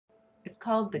It's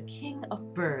called the King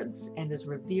of Birds and is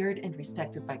revered and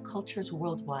respected by cultures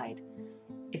worldwide.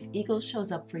 If eagle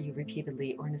shows up for you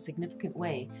repeatedly or in a significant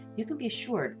way, you can be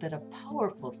assured that a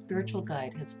powerful spiritual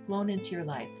guide has flown into your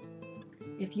life.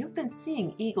 If you've been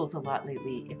seeing eagles a lot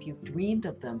lately, if you've dreamed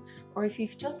of them, or if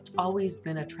you've just always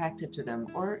been attracted to them,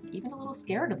 or even a little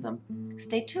scared of them,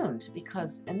 stay tuned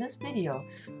because in this video,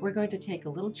 we're going to take a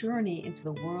little journey into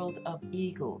the world of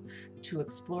eagle to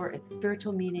explore its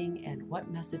spiritual meaning and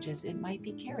what messages it might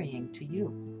be carrying to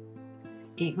you.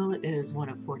 Eagle is one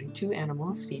of 42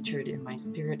 animals featured in my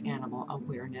Spirit Animal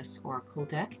Awareness Oracle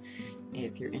deck.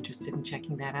 If you're interested in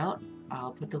checking that out,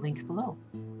 I'll put the link below.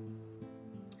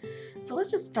 So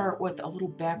let's just start with a little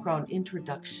background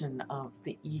introduction of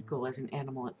the eagle as an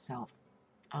animal itself.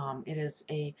 It is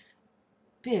a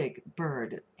big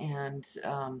bird, and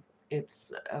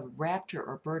it's a raptor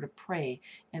or bird of prey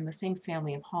in the same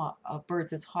family of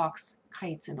birds as hawks,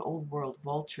 kites, and old world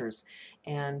vultures.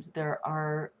 And there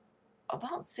are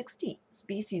about 60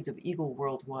 species of eagle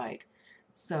worldwide.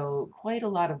 So quite a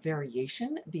lot of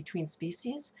variation between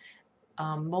species.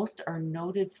 Most are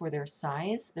noted for their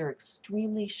size, their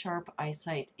extremely sharp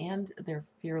eyesight, and their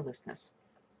fearlessness.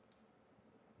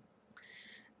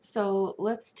 So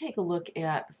let's take a look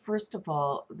at, first of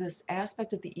all, this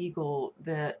aspect of the eagle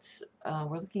that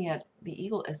we're looking at the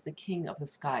eagle as the king of the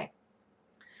sky.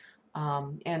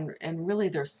 And really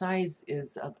their size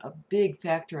is a big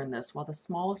factor in this. While the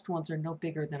smallest ones are no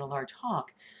bigger than a large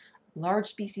hawk, large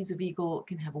species of eagle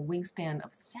can have a wingspan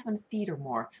of 7 feet or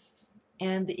more.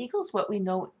 And the eagle is what we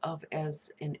know of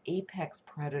as an apex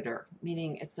predator,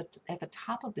 meaning it's at the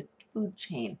top of the food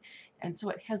chain. And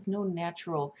so it has no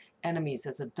natural enemies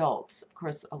as adults. Of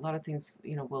course, a lot of things,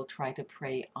 will try to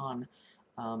prey on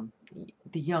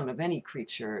the young of any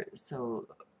creature, so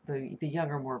the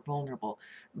young are more vulnerable.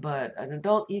 But an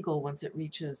adult eagle, once it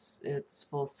reaches its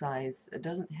full size, it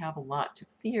doesn't have a lot to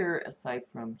fear aside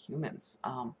from humans.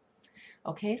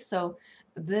 Okay, so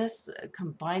this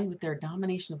combined with their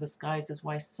domination of the skies is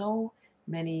why so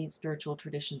many spiritual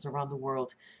traditions around the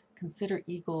world consider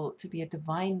eagle to be a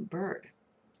divine bird.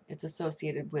 It's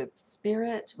associated with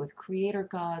spirit, with creator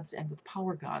gods, and with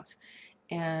power gods.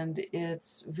 And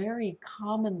it's very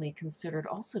commonly considered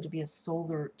also to be a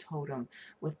solar totem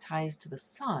with ties to the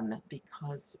sun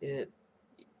because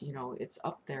it's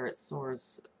up there, it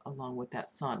soars along with that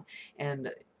sun.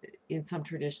 And in some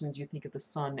traditions, you think of the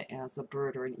sun as a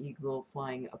bird or an eagle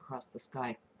flying across the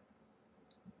sky.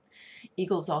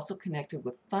 Eagle is also connected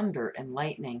with thunder and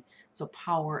lightning, so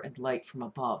power and light from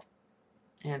above.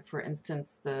 And for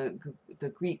instance, the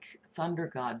Greek thunder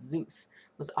god Zeus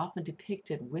was often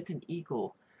depicted with an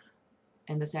eagle,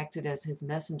 and this acted as his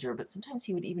messenger, but sometimes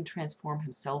he would even transform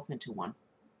himself into one.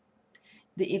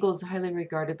 The eagle is highly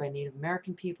regarded by Native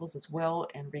American peoples as well,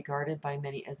 and regarded by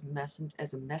many as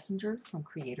a messenger from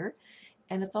Creator.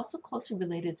 And it's also closely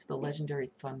related to the legendary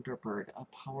Thunderbird, a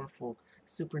powerful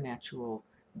supernatural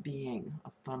being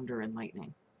of thunder and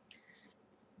lightning.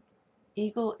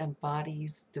 Eagle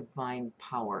embodies divine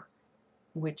power,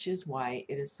 which is why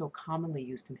it is so commonly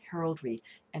used in heraldry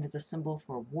and is a symbol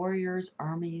for warriors,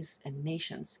 armies, and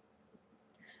nations.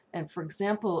 And for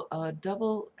example, a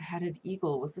double-headed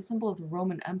eagle was the symbol of the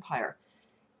Roman Empire,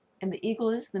 and the eagle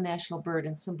is the national bird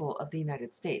and symbol of the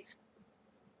United States.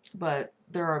 But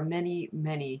there are many,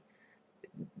 many,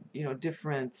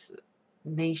 different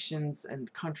nations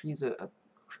and countries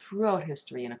throughout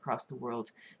history and across the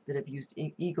world that have used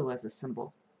eagle as a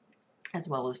symbol, as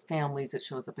well as families. It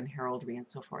shows up in heraldry and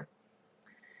so forth.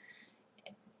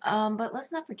 But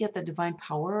let's not forget that divine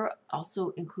power also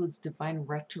includes divine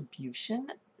retribution.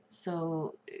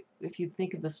 So if you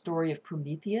think of the story of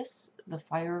Prometheus, the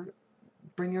fire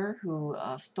bringer who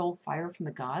stole fire from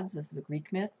the gods, this is a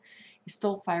Greek myth, he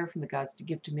stole fire from the gods to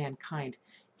give to mankind.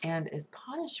 And as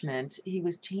punishment, he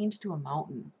was chained to a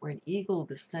mountain where an eagle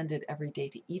descended every day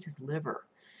to eat his liver,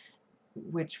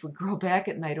 which would grow back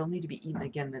at night only to be eaten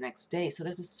again the next day. So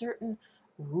there's a certain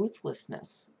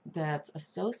ruthlessness that's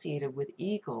associated with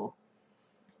eagle,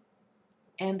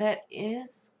 and that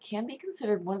can be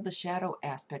considered one of the shadow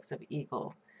aspects of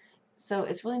eagle. So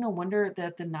it's really no wonder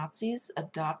that the Nazis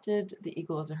adopted the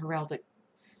eagle as a heraldic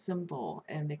symbol,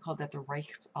 and they called that the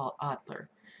Reichsadler.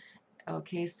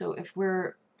 Okay, so if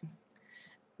we're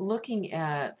looking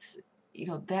at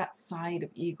that side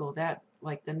of eagle, that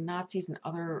like the Nazis and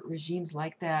other regimes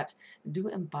like that do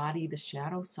embody the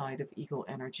shadow side of eagle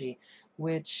energy,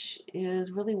 which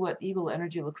is really what eagle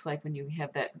energy looks like when you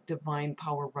have that divine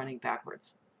power running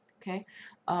backwards. Okay,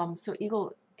 so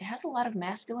eagle has a lot of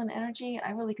masculine energy.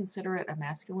 I really consider it a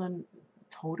masculine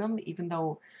totem, even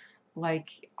though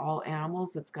like all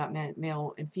animals, it's got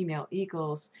male and female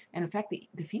eagles, and in fact,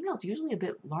 the female is usually a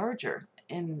bit larger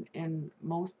in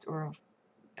most, or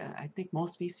I think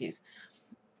most species.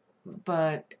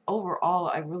 But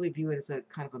overall, I really view it as a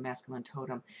kind of a masculine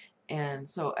totem, and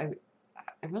so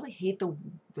I really hate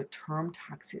the term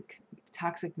toxic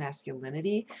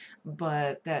masculinity,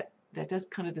 but that does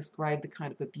kind of describe the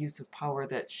kind of abuse of power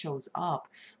that shows up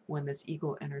when this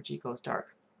eagle energy goes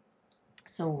dark.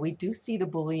 So we do see the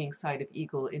bullying side of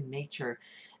eagle in nature,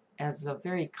 as a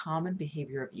very common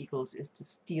behavior of eagles is to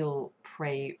steal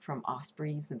prey from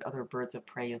ospreys and other birds of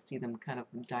prey. You'll see them kind of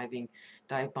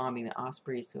dive bombing the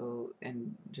osprey, so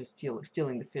and just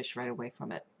stealing the fish right away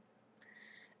from it.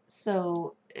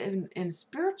 So in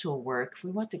spiritual work, if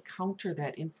we want to counter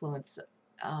that influence,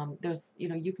 there's,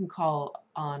 you can call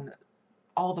on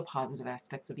all the positive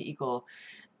aspects of eagle.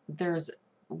 There's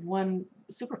one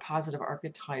super positive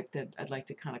archetype that I'd like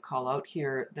to kind of call out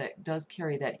here that does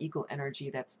carry that eagle energy.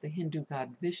 That's the Hindu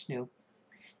god Vishnu.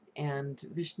 And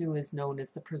Vishnu is known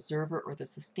as the preserver or the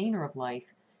sustainer of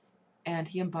life, and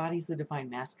he embodies the divine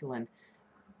masculine,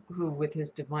 who, with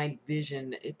his divine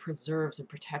vision, it preserves and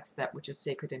protects that which is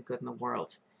sacred and good in the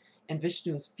world. And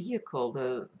Vishnu's vehicle,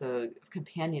 the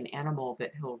companion animal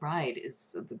that he'll ride,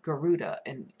 is the Garuda,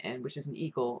 and which is an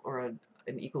eagle, or an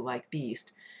eagle-like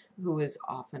beast, who is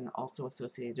often also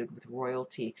associated with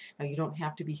royalty. Now, you don't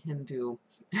have to be Hindu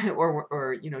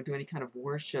or do any kind of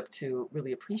worship to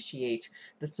really appreciate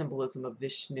the symbolism of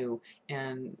Vishnu,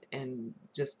 and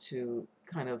just to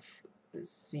kind of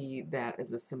see that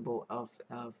as a symbol of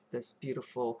this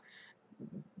beautiful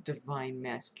divine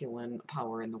masculine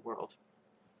power in the world.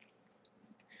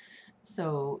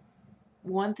 So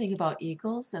one thing about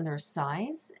eagles and their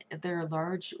size, their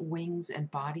large wings and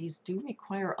bodies do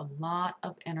require a lot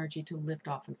of energy to lift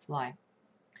off and fly.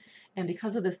 And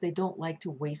because of this, they don't like to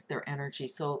waste their energy.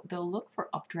 So they'll look for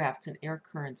updrafts and air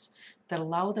currents that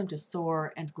allow them to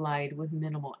soar and glide with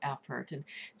minimal effort. And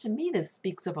to me, this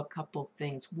speaks of a couple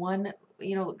things. One,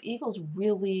 eagles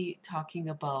really talking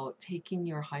about taking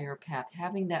your higher path,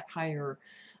 having that higher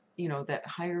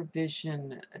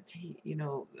vision,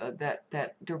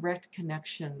 that direct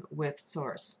connection with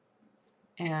source.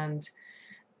 And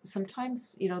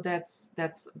sometimes,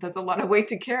 that's a lot of weight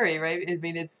to carry, right? I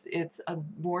mean, it's a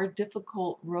more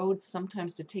difficult road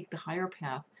sometimes to take the higher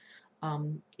path.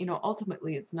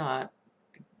 Ultimately it's not,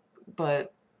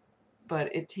 but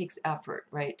it takes effort,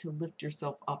 right, to lift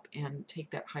yourself up and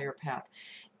take that higher path.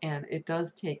 And it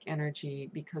does take energy,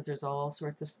 because there's all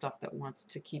sorts of stuff that wants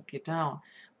to keep you down,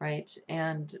 right?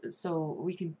 And so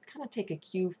we can kind of take a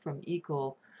cue from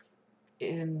eagle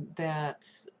in that,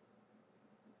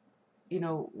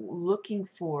 looking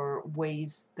for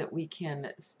ways that we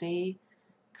can stay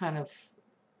kind of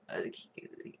uh,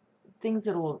 things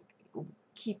that will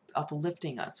keep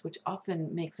uplifting us, which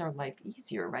often makes our life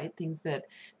easier, right? Things that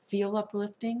feel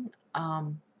uplifting.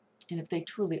 And if they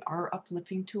truly are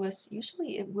uplifting to us,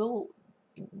 usually it will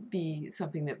be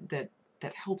something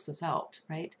that helps us out,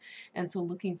 right? And so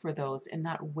looking for those and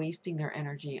not wasting their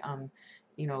energy on,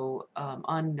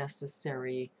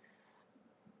 unnecessary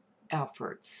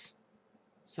efforts.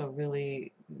 So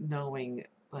really knowing,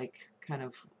 like, kind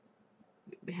of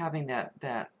having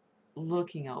that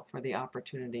looking out for the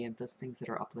opportunity and those things that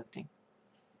are uplifting.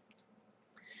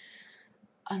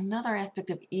 Another aspect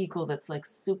of eagle that's like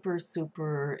super,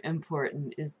 super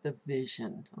important is the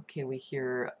vision. Okay, we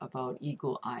hear about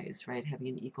eagle eyes, right? Having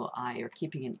an eagle eye or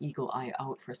keeping an eagle eye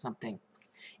out for something.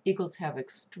 Eagles have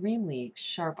extremely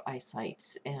sharp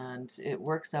eyesight, and it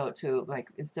works out to, like,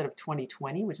 instead of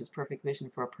 20/20, which is perfect vision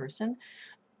for a person,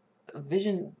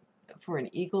 vision for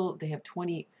an eagle, they have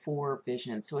 24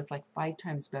 vision. So it's like 5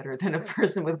 times better than a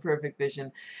person with perfect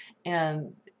vision.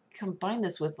 And combine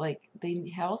this with, like,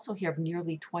 they also have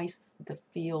nearly twice the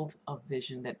field of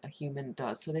vision that a human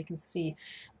does. So they can see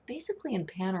basically in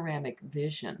panoramic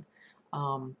vision.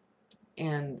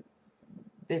 And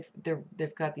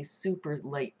they've got these super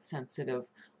light sensitive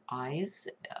eyes,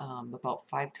 about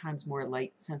 5 times more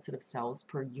light sensitive cells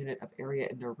per unit of area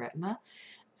in their retina.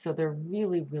 So they're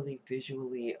really, really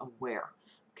visually aware,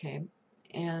 okay?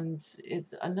 And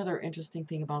it's another interesting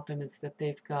thing about them is that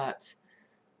they've got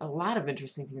a lot of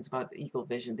interesting things about eagle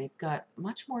vision. They've got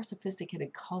much more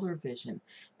sophisticated color vision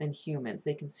than humans.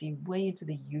 They can see way into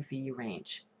the UV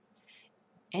range.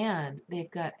 And they've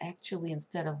got, actually,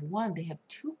 instead of one, they have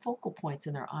 2 focal points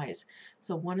in their eyes.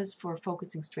 So one is for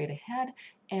focusing straight ahead,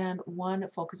 and one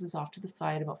focuses off to the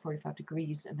side about 45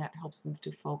 degrees, and that helps them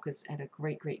to focus at a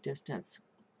great, great distance.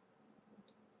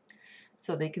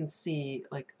 So they can see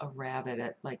like a rabbit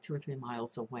at like 2 or 3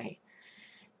 miles away.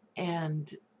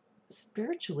 And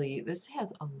spiritually, this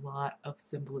has a lot of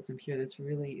symbolism here. This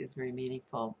really is very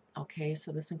meaningful. Okay,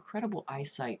 so this incredible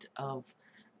eyesight of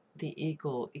the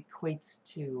eagle equates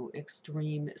to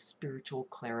extreme spiritual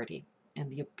clarity and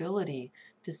the ability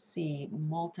to see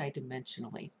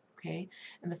multidimensionally. Okay,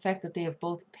 and the fact that they have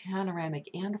both panoramic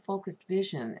and focused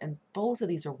vision, and both of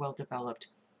these are well developed,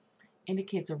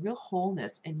 indicates a real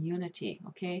wholeness and unity.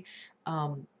 Okay,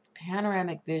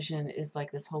 panoramic vision is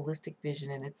like this holistic vision,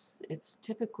 and it's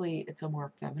typically it's a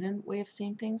more feminine way of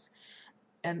seeing things,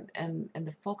 and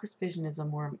the focused vision is a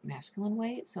more masculine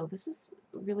way. So this is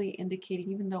really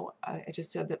indicating, even though I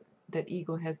just said that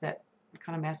eagle has that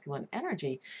kind of masculine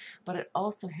energy, but it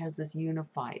also has this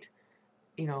unified,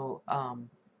 you know,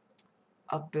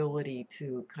 ability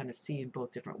to kind of see in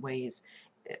both different ways,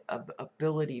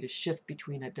 ability to shift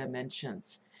between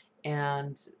dimensions.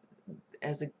 And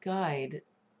as a guide,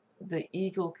 the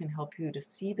eagle can help you to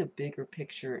see the bigger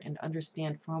picture and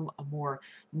understand from a more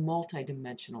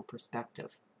multidimensional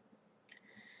perspective.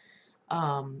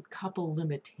 Couple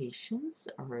limitations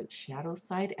or shadow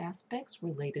side aspects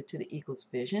related to the eagle's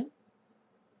vision.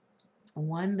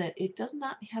 One, that it does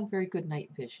not have very good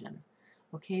night vision.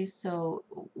 Okay, so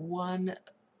one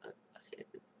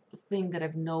thing that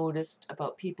I've noticed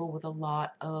about people with a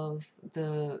lot of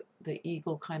the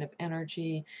eagle kind of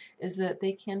energy is that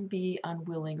they can be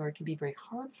unwilling, or it can be very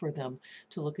hard for them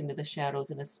to look into the shadows,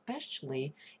 and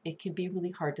especially it can be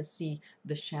really hard to see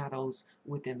the shadows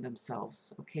within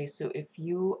themselves. Okay, so if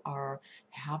you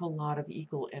have a lot of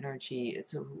eagle energy,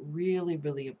 it's a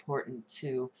really important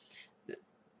to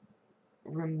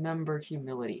remember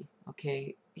humility.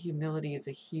 Okay, humility is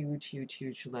a huge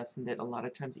lesson that a lot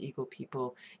of times eagle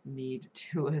people need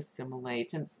to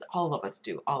assimilate, and all of us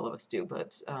do,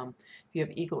 but if you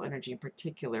have eagle energy in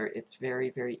particular, it's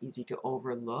very easy to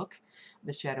overlook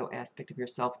the shadow aspect of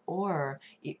yourself, or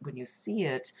when you see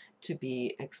it, to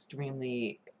be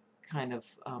extremely kind of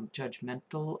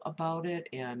judgmental about it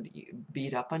and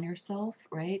beat up on yourself,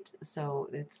 right? So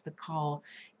it's the call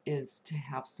is to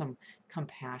have some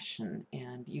compassion,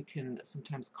 and you can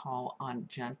sometimes call on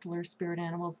gentler spirit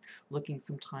animals, looking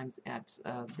sometimes at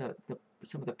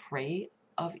some of the prey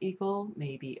of eagle,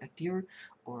 maybe a deer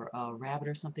or a rabbit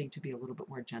or something, to be a little bit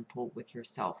more gentle with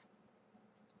yourself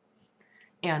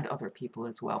and other people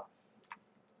as well.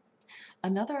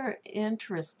 Another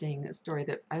interesting story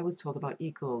that I was told about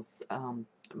eagles,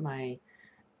 my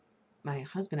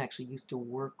husband actually used to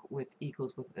work with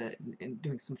eagles with in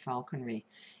doing some falconry,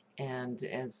 and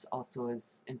as also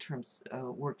as in terms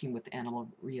of working with animal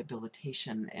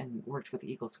rehabilitation, and worked with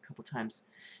eagles a couple times.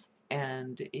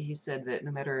 And he said that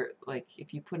no matter, like,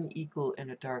 if you put an eagle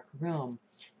in a dark room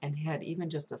and had even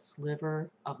just a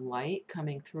sliver of light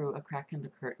coming through a crack in the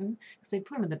curtain, because they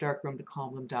put them in the dark room to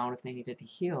calm them down if they needed to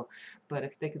heal, but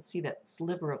if they could see that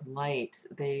sliver of light,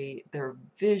 their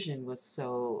vision was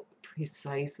so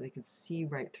precise, they could see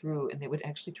right through, and they would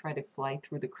actually try to fly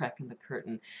through the crack in the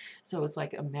curtain. So it's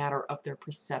like a matter of their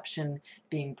perception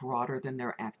being broader than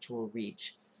their actual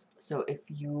reach. So if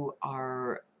you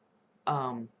are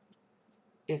um,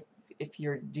 if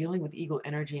you're dealing with eagle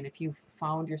energy, and if you've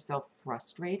found yourself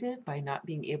frustrated by not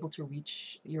being able to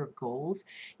reach your goals,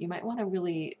 you might want to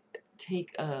really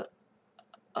take a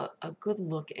good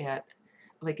look at,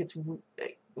 like, it's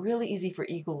really easy for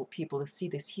eagle people to see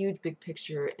this huge big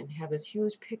picture and have this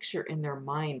huge picture in their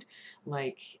mind,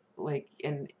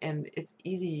 and it's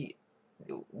easy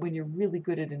when you're really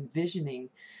good at envisioning,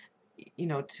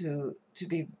 to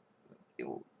be,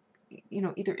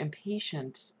 either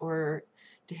impatient, or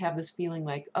to have this feeling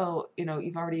like, oh,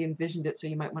 you've already envisioned it, so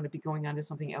you might want to be going on to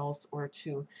something else, or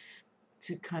to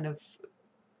kind of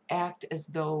act as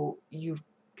though you've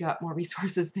got more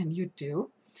resources than you do.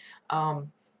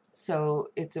 So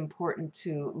it's important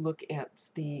to look at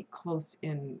the close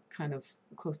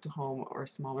to home or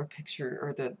smaller picture,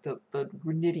 or the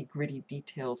nitty gritty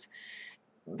details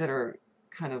that are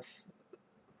kind of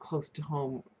close to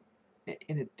home,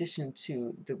 in addition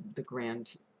to the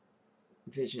grand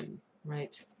vision,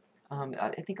 right?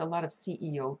 I think a lot of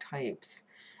CEO types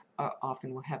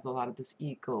often will have a lot of this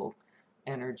ego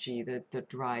energy, the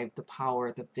drive, the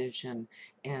power, the vision,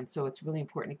 and so it's really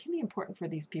important. It can be important for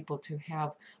these people to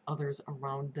have others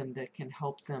around them that can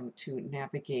help them to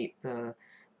navigate the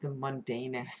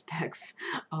mundane aspects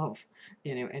of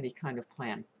any kind of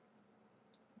plan.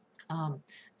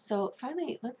 So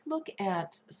finally, let's look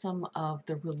at some of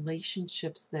the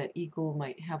relationships that eagle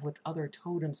might have with other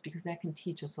totems, because that can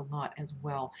teach us a lot as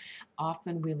well.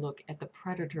 Often we look at the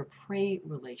predator-prey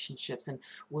relationships, and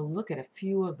we'll look at a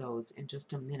few of those in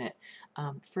just a minute.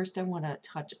 First, I want to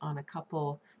touch on a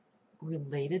couple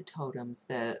related totems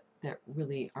that that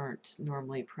really aren't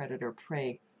normally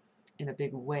predator-prey in a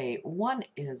big way. One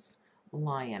is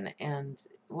lion, and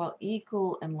while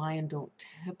eagle and lion don't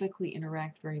typically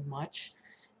interact very much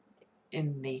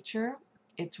in nature,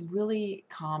 it's really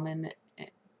common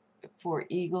for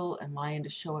eagle and lion to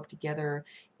show up together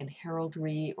in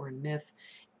heraldry or in myth,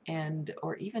 and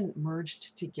or even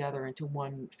merged together into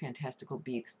one fantastical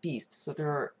beast. So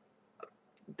there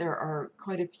are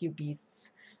quite a few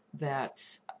beasts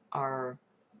that are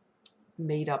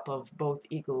made up of both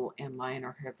eagle and lion,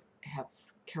 or have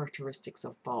characteristics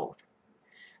of both.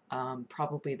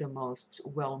 Probably the most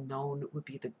well-known would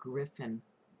be the griffin,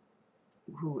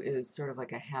 who is sort of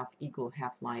like a half eagle,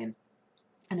 half lion.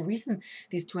 And the reason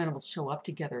these two animals show up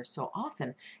together so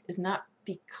often is not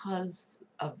because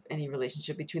of any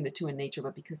relationship between the two in nature,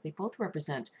 but because they both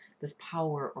represent this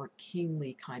power or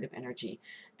kingly kind of energy.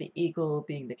 The eagle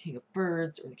being the king of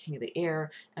birds or the king of the air,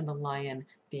 and the lion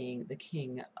being the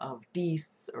king of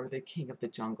beasts or the king of the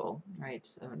jungle, right?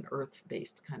 So an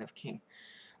earth-based kind of king.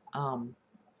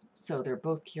 So they're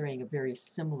both carrying a very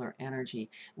similar energy.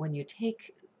 When you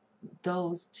take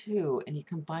those two and you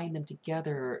combine them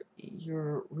together,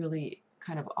 you're really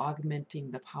kind of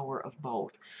augmenting the power of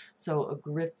both. So a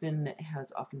griffin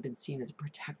has often been seen as a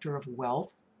protector of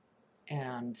wealth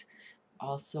and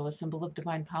also a symbol of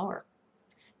divine power.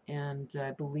 And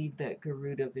I believe that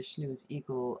Garuda, Vishnu's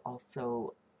eagle,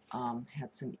 also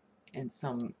had some in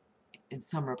some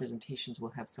representations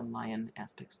will have some lion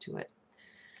aspects to it.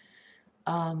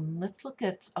 Let's look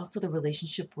at also the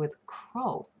relationship with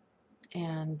crow.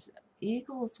 And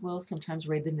eagles will sometimes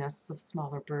raid the nests of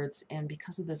smaller birds, and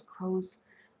because of this, crows,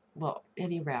 well,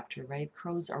 any raptor, right?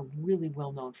 Crows are really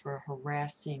well known for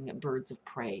harassing birds of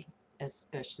prey,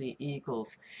 especially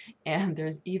eagles. And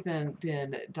there's even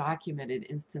been documented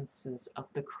instances of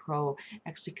the crow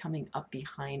actually coming up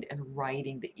behind and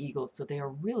riding the eagle. So they are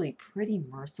really pretty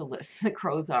merciless, the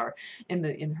crows are,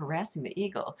 in harassing the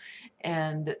eagle.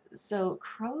 And so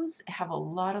crows have a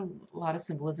lot of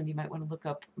symbolism. You might want to look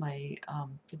up my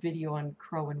video on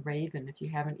crow and raven if you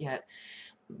haven't yet.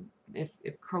 If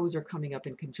crows are coming up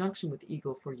in conjunction with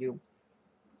eagle for you.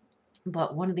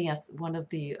 But one of the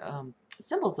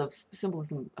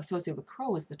symbolism associated with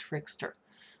crow is the trickster.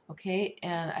 Okay,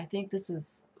 and I think this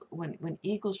is when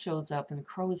eagle shows up and the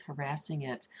crow is harassing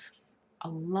it. A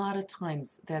lot of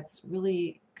times that's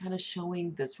really kind of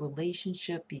showing this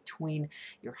relationship between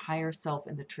your higher self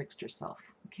and the trickster self.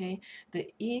 Okay,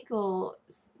 the eagle,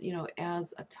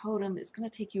 as a totem, is going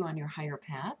to take you on your higher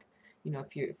path.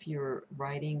 If you're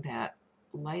riding that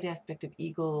light aspect of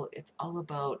eagle, it's all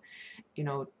about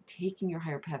taking your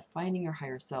higher path, finding your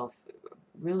higher self,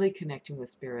 really connecting with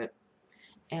spirit.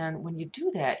 And when you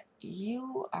do that,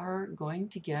 you are going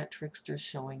to get tricksters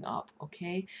showing up,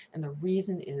 okay? And the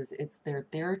reason is they're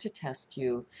there to test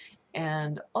you,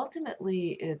 and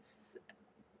ultimately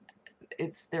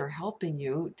they're helping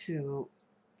you to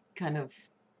kind of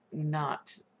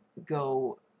not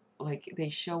go, like, they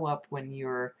show up when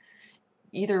you're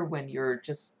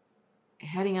just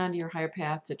heading onto your higher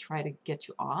path to try to get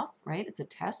you off, right? It's a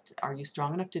test. Are you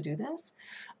strong enough to do this?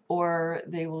 Or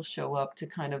they will show up to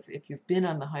kind of, if you've been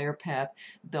on the higher path,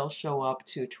 they'll show up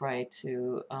to try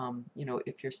to,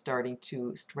 if you're starting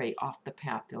to stray off the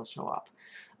path, they'll show up.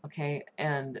 Okay,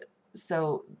 and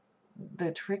so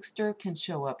the trickster can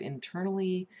show up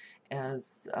internally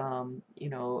as,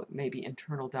 maybe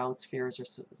internal doubts, fears, or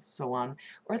so on,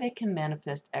 or they can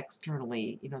manifest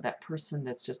externally, that person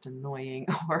that's just annoying,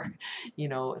 or,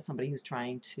 somebody who's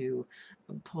trying to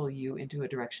pull you into a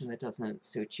direction that doesn't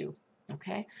suit you.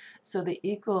 Okay, so the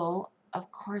eagle, of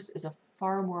course, is a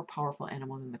far more powerful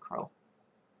animal than the crow.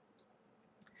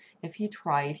 If he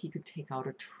tried, he could take out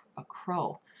a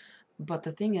crow. But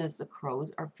the thing is, the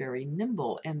crows are very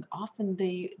nimble, and often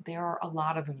there are a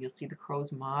lot of them. You'll see the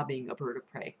crows mobbing a bird of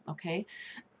prey, okay?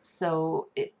 So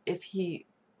if he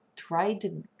tried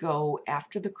to go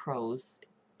after the crows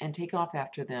and take off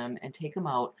after them and take them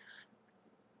out,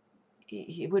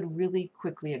 he would really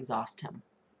quickly exhaust him,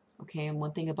 okay? And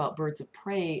one thing about birds of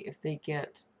prey, if they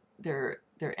get their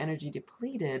energy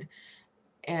depleted,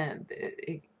 and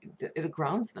it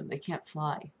grounds them. They can't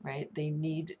fly, right? They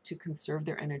need to conserve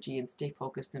their energy and stay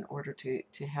focused in order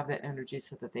to have that energy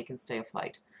so that they can stay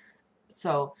afloat.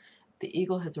 So the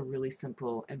eagle has a really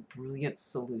simple and brilliant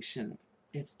solution.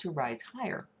 It's to rise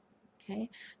higher.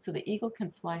 Okay, so the eagle can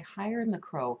fly higher than the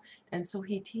crow, and so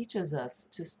he teaches us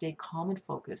to stay calm and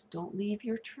focused. Don't leave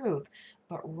your truth,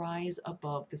 but rise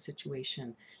above the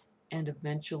situation, and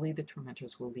eventually the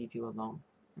tormentors will leave you alone.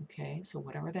 Okay, so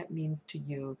whatever that means to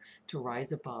you to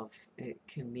rise above, it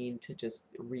can mean to just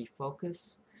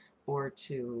refocus, or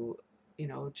to,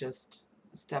 just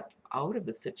step out of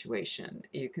the situation.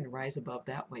 You can rise above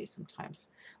that way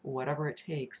sometimes. Whatever it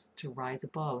takes to rise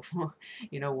above,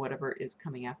 whatever is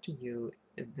coming after you,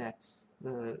 that's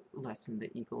the lesson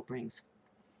the eagle brings.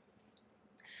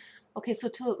 Okay, so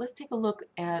let's take a look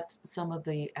at some of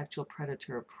the actual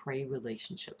predator-prey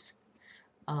relationships.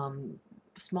 Um,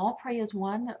 Small prey is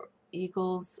one.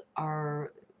 Eagles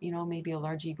are, maybe a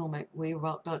large eagle might weigh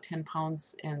about 10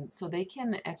 pounds, and so they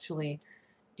can actually,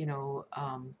 you know,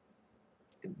 um,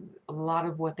 a lot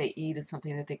of what they eat is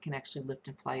something that they can actually lift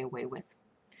and fly away with.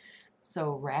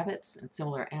 So rabbits and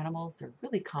similar animals, they're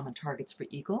really common targets for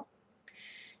eagle.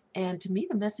 And to me,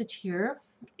 the message here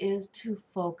is to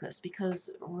focus,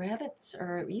 because rabbits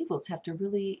or eagles have to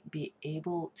really be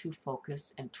able to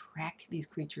focus and track these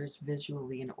creatures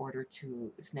visually in order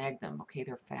to snag them. Okay,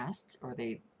 they're fast, or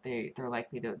they're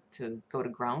likely to go to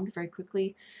ground very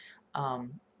quickly.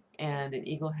 And an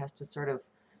eagle has to sort of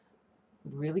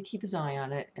really keep his eye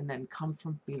on it and then come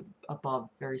from above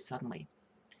very suddenly.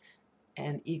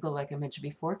 An eagle, like I mentioned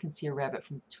before, can see a rabbit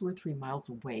from 2 or 3 miles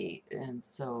away, and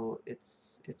so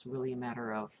it's really a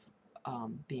matter of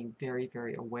being very,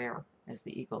 very aware as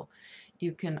the eagle.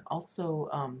 You can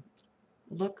also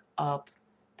look up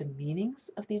the meanings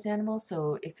of these animals.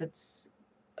 So if it's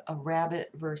a rabbit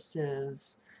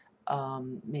versus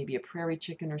maybe a prairie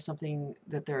chicken or something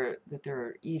that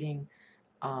they're eating,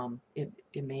 it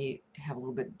may have a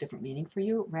little bit different meaning for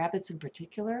you. Rabbits in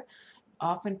particular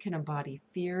often can embody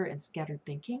fear and scattered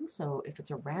thinking. So if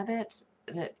it's a rabbit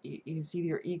that you see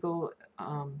your eagle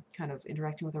kind of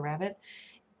interacting with a rabbit,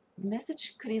 the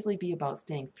message could easily be about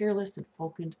staying fearless and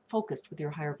focused with your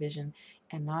higher vision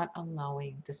and not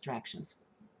allowing distractions.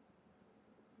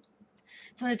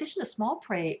 So in addition to small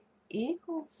prey,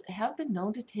 eagles have been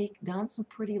known to take down some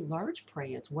pretty large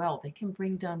prey as well. They can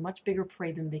bring down much bigger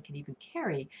prey than they can even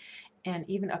carry, and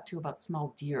even up to about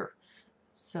small deer.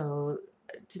 So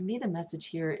to me, the message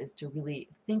here is to really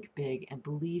think big and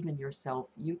believe in yourself.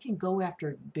 You can go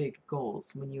after big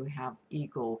goals when you have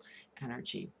eagle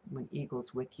energy, when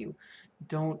eagle's with you.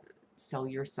 Don't sell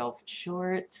yourself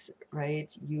short,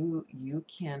 right? You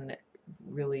can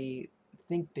really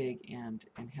think big and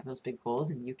have those big goals,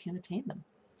 and you can attain them.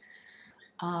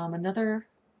 Another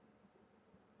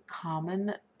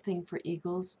common thing for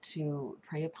eagles to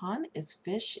prey upon is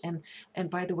fish, and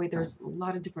by the way, there's a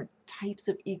lot of different types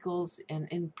of eagles, and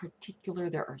in particular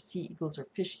there are sea eagles or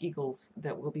fish eagles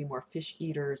that will be more fish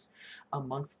eaters,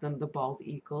 amongst them the bald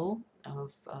eagle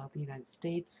of the United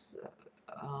States,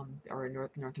 or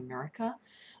North America.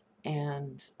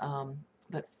 And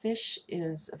but fish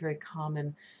is a very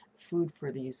common food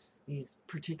for these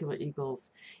particular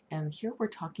eagles. And here we're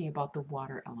talking about the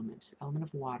water element, element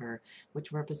of water,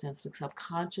 which represents the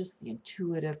subconscious, the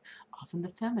intuitive, often the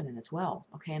feminine as well.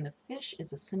 Okay, and the fish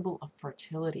is a symbol of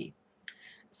fertility.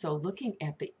 So looking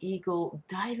at the eagle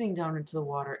diving down into the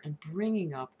water and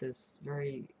bringing up this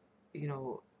very, you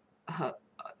know,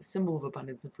 symbol of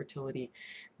abundance and fertility,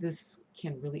 this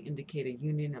can really indicate a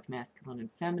union of masculine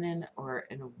and feminine, or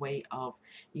in a way of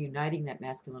uniting that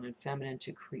masculine and feminine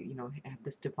to create, have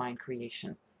this divine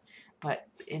creation. But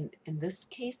in this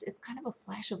case, it's kind of a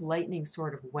flash of lightning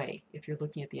sort of way, if you're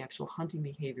looking at the actual hunting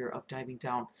behavior of diving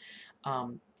down.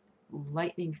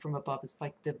 Lightning from above is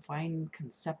like divine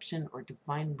conception or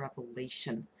divine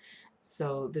revelation.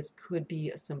 So this could be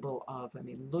a symbol of,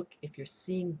 look, if you're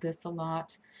seeing this a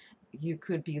lot, you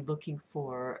could be looking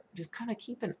for, just kind of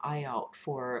keep an eye out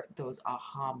for those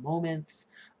aha moments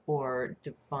or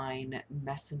divine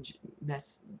messages,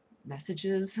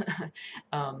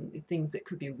 things that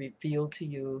could be revealed to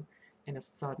you in a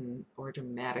sudden or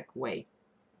dramatic way.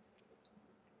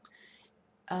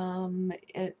 In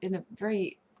a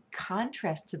very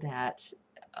contrast to that,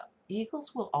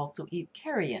 eagles will also eat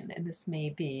carrion, and this may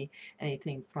be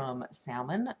anything from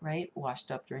salmon, right, washed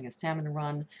up during a salmon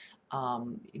run,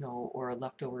 or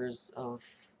leftovers of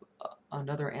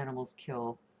another animal's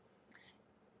kill.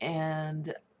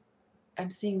 And I'm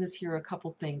seeing this here, a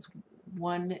couple things.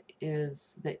 One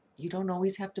is that you don't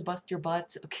always have to bust your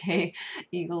butt, okay?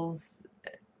 Eagles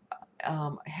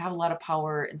have a lot of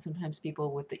power, and sometimes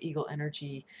people with the eagle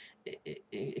energy,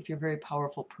 if you're a very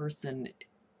powerful person,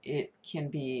 it can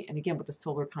be, and again with the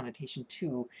solar connotation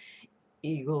too,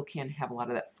 eagle can have a lot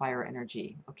of that fire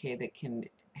energy, okay, that can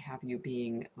have you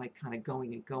being like kind of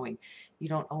going and going. You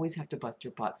don't always have to bust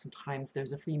your butt. Sometimes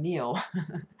there's a free meal.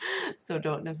 So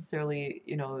don't necessarily,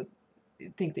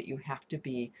 think that you have to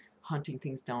be hunting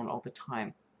things down all the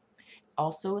time.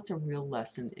 Also, it's a real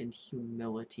lesson in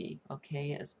humility,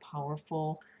 okay? As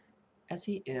powerful as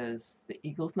he is. The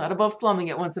eagle's not above slumming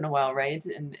it once in a while, right?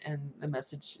 And the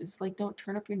message is like, don't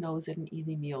turn up your nose at an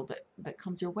easy meal that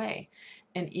comes your way.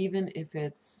 And even if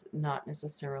it's not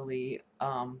necessarily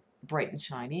bright and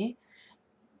shiny,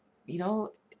 you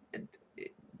know,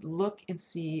 look and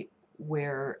see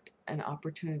where an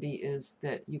opportunity is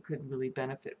that you could really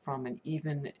benefit from. And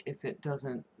even if it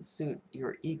doesn't suit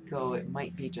your ego, it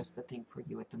might be just the thing for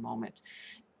you at the moment.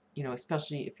 You know,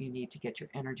 especially if you need to get your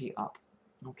energy up.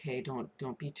 Okay,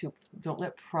 don't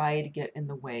let pride get in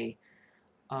the way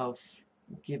of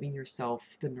giving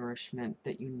yourself the nourishment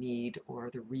that you need,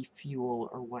 or the refuel,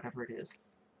 or whatever it is.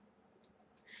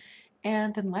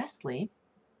 And then lastly,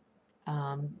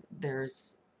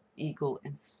 there's eagle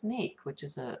and snake, which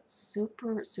is a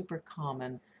super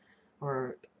common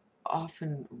or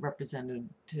often represented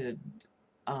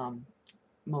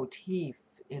motif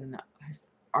in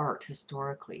art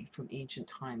historically from ancient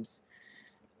times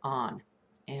on.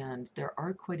 And there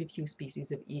are quite a few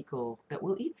species of eagle that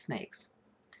will eat snakes.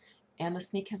 And the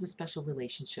snake has a special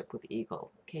relationship with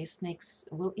eagle. Okay, snakes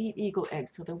will eat eagle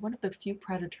eggs, so they're one of the few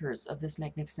predators of this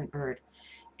magnificent bird.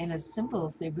 And as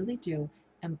symbols, they really do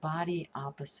embody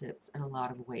opposites in a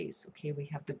lot of ways. Okay, we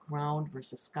have the ground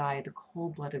versus sky, the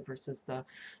cold-blooded versus the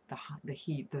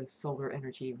heat, the solar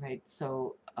energy, right?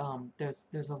 So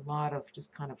there's a lot of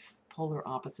just kind of polar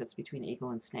opposites between eagle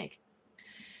and snake.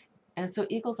 And so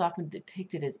eagle's often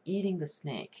depicted as eating the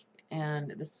snake,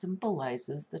 and this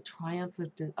symbolizes the triumph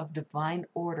of divine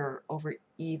order over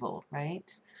evil,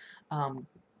 right? Um,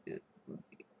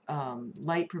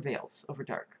 Light prevails over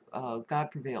dark.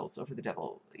 God prevails over the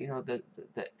devil. You know, the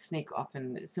snake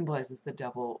often symbolizes the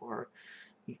devil, or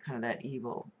kind of that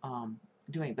evil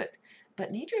doing.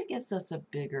 But nature gives us a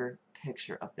bigger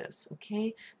picture of this.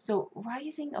 Okay, so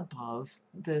rising above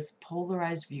this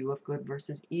polarized view of good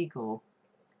versus evil,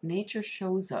 nature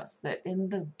shows us that in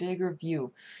the bigger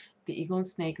view, the eagle and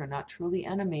snake are not truly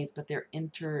enemies, but they're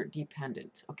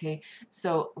interdependent. Okay,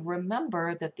 so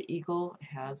remember that the eagle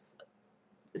has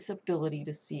this ability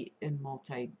to see in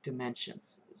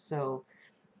multi-dimensions. So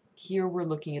here we're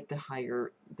looking at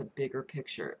the bigger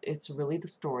picture. It's really the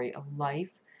story of life,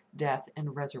 death,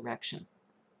 and resurrection.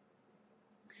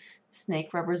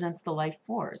 Snake represents the life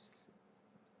force.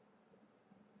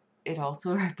 It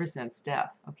also represents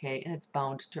death, okay, and it's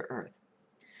bound to earth.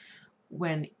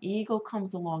 When eagle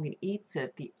comes along and eats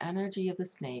it, the energy of the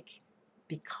snake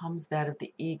becomes that of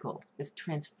the eagle. It's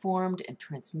transformed and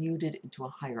transmuted into a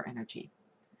higher energy.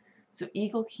 So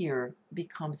eagle here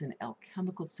becomes an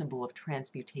alchemical symbol of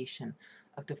transmutation,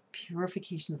 of the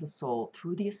purification of the soul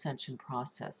through the ascension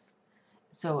process.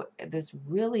 So this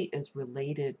really is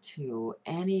related to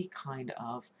any kind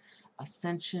of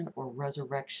ascension or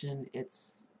resurrection.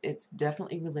 It's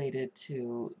definitely related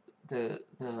to the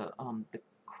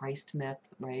Christ myth,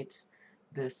 right?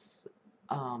 This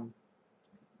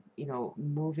you know,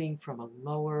 moving from a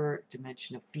lower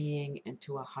dimension of being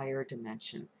into a higher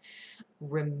dimension.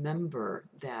 Remember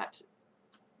that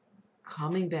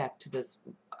coming back to this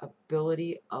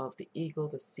ability of the eagle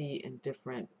to see in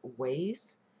different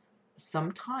ways,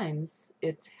 sometimes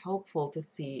it's helpful to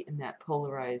see in that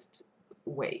polarized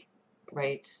way,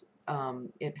 right?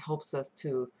 It helps us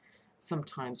to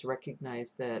sometimes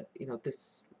recognize that, you know,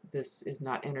 this is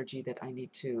not energy that I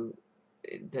need to,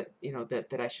 that, you know,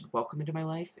 that I should welcome into my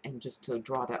life, and just to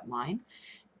draw that line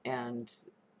and,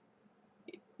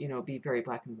 you know, be very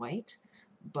black and white.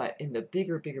 But in the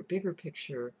bigger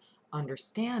picture,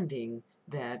 understanding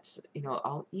that, you know,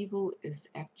 all evil is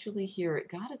actually here.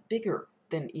 God is bigger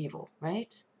than evil,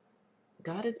 right?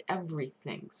 God is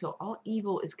everything. So all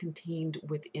evil is contained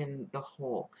within the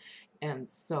whole. And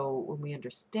so when we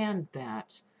understand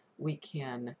that, we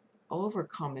can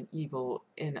overcome an evil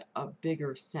in a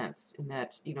bigger sense, in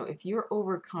that, you know, if you're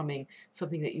overcoming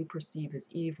something that you perceive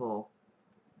as evil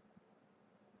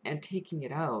and taking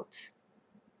it out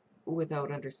without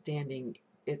understanding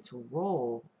its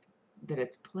role that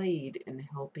it's played in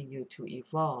helping you to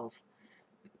evolve,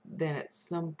 then at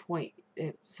some point,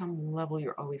 at some level,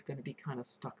 you're always going to be kind of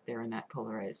stuck there in that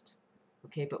polarized.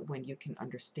 Okay, but when you can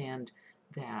understand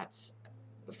that,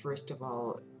 first of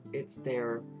all, it's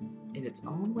there in its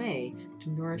own way to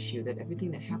nourish you, that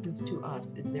everything that happens to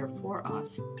us is there for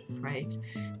us, right?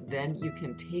 Then you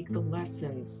can take the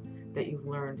lessons that you've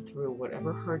learned through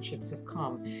whatever hardships have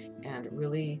come and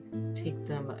really take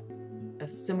them,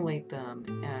 assimilate them,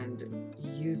 and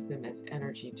use them as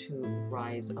energy to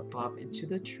rise above into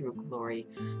the true glory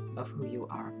of who you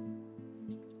are.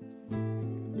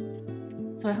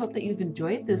 So I hope that you've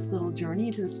enjoyed this little journey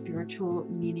into the spiritual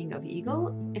meaning of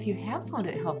eagle. If you have found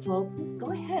it helpful, please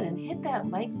go ahead and hit that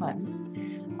like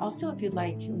button. Also, if you'd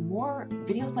like more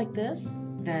videos like this,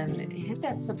 then hit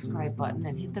that subscribe button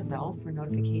and hit the bell for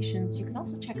notifications. You can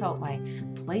also check out my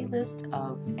playlist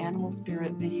of animal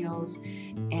spirit videos,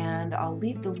 and I'll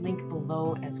leave the link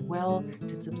below as well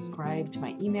to subscribe to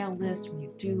my email list. When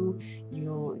you do,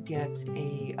 you'll get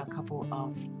a couple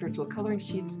of spiritual coloring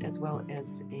sheets as well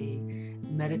as a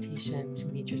meditation to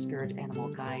meet your spirit animal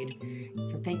guide.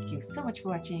 So thank you so much for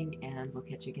watching, and we'll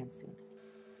catch you again soon.